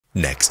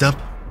Next up,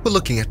 we're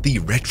looking at the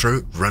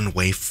Retro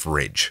Runway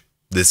Fridge.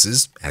 This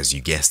is, as you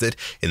guessed it,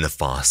 in the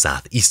far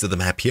southeast of the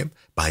map here,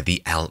 by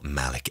the Al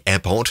Malik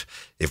Airport.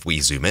 If we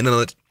zoom in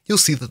on it, you'll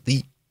see that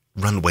the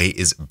runway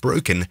is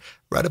broken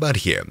right about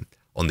here.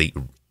 On the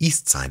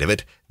east side of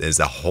it, there's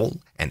a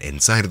hole, and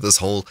inside of this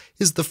hole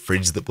is the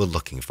fridge that we're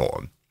looking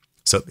for.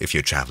 So if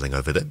you're traveling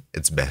over there,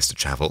 it's best to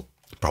travel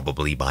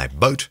probably by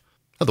boat.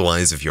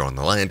 Otherwise, if you're on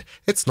the land,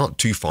 it's not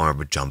too far of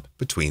a jump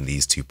between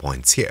these 2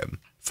 points here.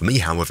 For me,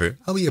 however,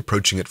 I'll be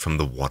approaching it from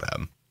the water.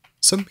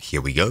 So here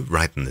we go,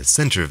 right in the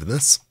center of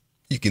this.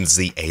 You can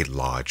see a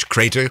large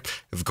crater.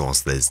 Of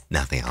course, there's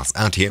nothing else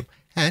out here.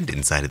 And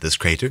inside of this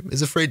crater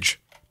is a fridge.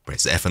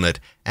 Press F on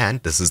it,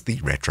 and this is the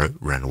Retro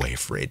Runway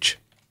Fridge.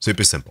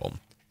 Super simple.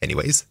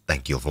 Anyways,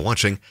 thank you all for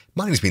watching.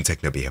 My name's been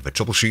TechnoB of a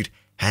Troubleshoot,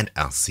 and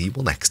I'll see you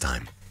all next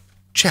time.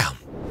 Ciao.